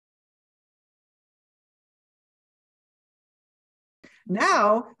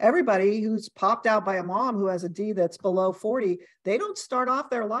Now, everybody who's popped out by a mom who has a D that's below 40, they don't start off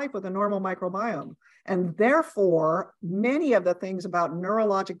their life with a normal microbiome. And therefore, many of the things about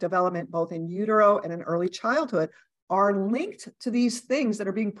neurologic development, both in utero and in early childhood, are linked to these things that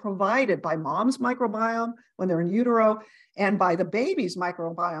are being provided by mom's microbiome when they're in utero and by the baby's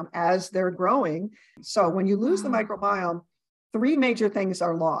microbiome as they're growing. So when you lose the microbiome, three major things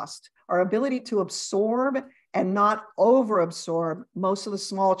are lost: our ability to absorb and not overabsorb most of the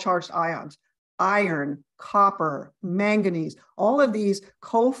small charged ions, iron, copper, manganese, all of these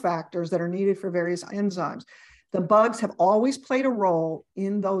cofactors that are needed for various enzymes. The bugs have always played a role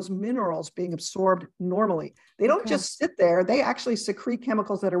in those minerals being absorbed normally. They don't just sit there. They actually secrete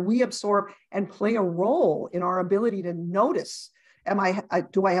chemicals that we absorb and play a role in our ability to notice,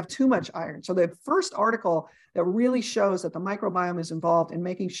 do I have too much iron? So the first article that really shows that the microbiome is involved in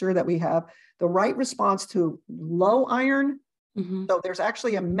making sure that we have the right response to low iron. So there's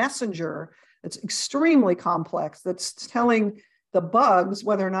actually a messenger that's extremely complex that's telling the bugs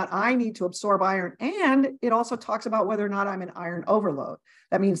whether or not I need to absorb iron. And it also talks about whether or not I'm in iron overload.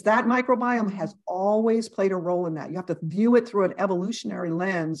 That means that microbiome has always played a role in that. You have to view it through an evolutionary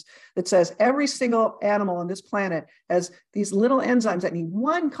lens that says every single animal on this planet has these little enzymes that need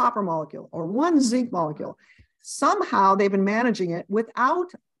one copper molecule or one zinc molecule. Somehow they've been managing it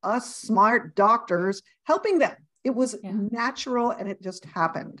without us smart doctors helping them. It was natural and it just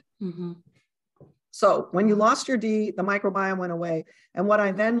happened. So when you lost your D, the microbiome went away. And what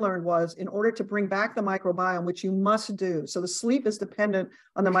I then learned was, in order to bring back the microbiome, which you must do, so the sleep is dependent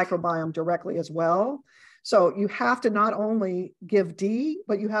on the microbiome directly as well. So you have to not only give D,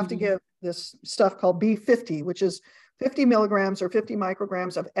 but you have to give this stuff called B50, which is 50 milligrams or 50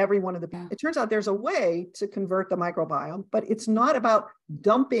 micrograms of every one of the B. It turns out there's a way to convert the microbiome, but it's not about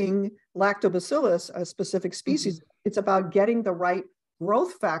dumping lactobacillus, a specific species. It's about getting the right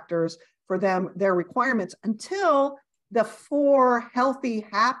growth factors for them, their requirements, until the 4 healthy,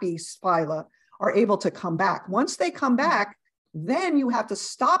 happy phyla are able to come back. Once they come back, then you have to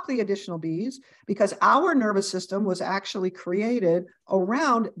stop the additional Bs, because our nervous system was actually created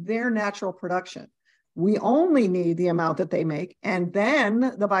around their natural production. We only need the amount that they make, and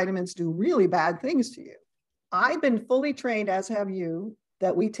then the vitamins do really bad things to you. I've been fully trained, as have you,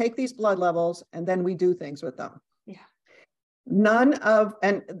 that we take these blood levels and then we do things with them.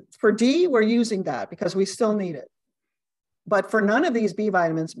 And for D, we're using that because we still need it. But for none of these B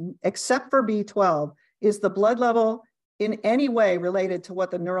vitamins, except for B12, is the blood level in any way related to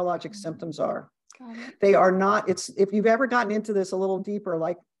what the neurologic symptoms are. They are not. If you've ever gotten into this a little deeper,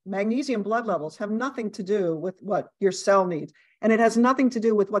 like magnesium blood levels have nothing to do with what your cell needs. And it has nothing to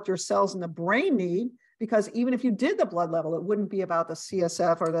do with what your cells in the brain need, because even if you did the blood level, it wouldn't be about the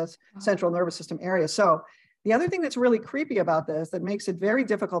CSF or the central nervous system area. So the other thing that's really creepy about this, that makes it very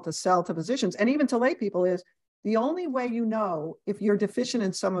difficult to sell to physicians and even to lay people, is the only way you know if you're deficient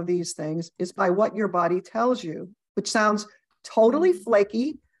in some of these things is by what your body tells you, which sounds totally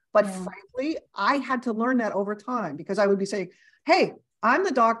flaky, but frankly, I had to learn that over time, because I would be saying, hey, I'm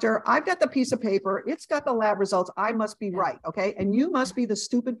the doctor, I've got the piece of paper, it's got the lab results, I must be right, okay? And you must be the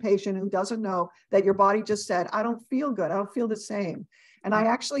stupid patient who doesn't know that your body just said, I don't feel good, I don't feel the same. And I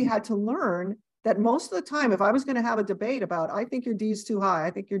actually had to learn that most of the time, if I was going to have a debate about, I think your D is too high,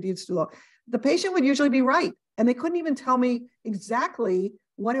 I think your D is too low, the patient would usually be right. And they couldn't even tell me exactly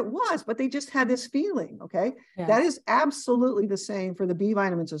what it was, but they just had this feeling, okay? That is absolutely the same for the B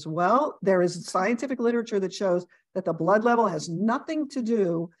vitamins as well. There is scientific literature that shows that the blood level has nothing to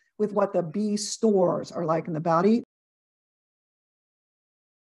do with what the B stores are like in the body.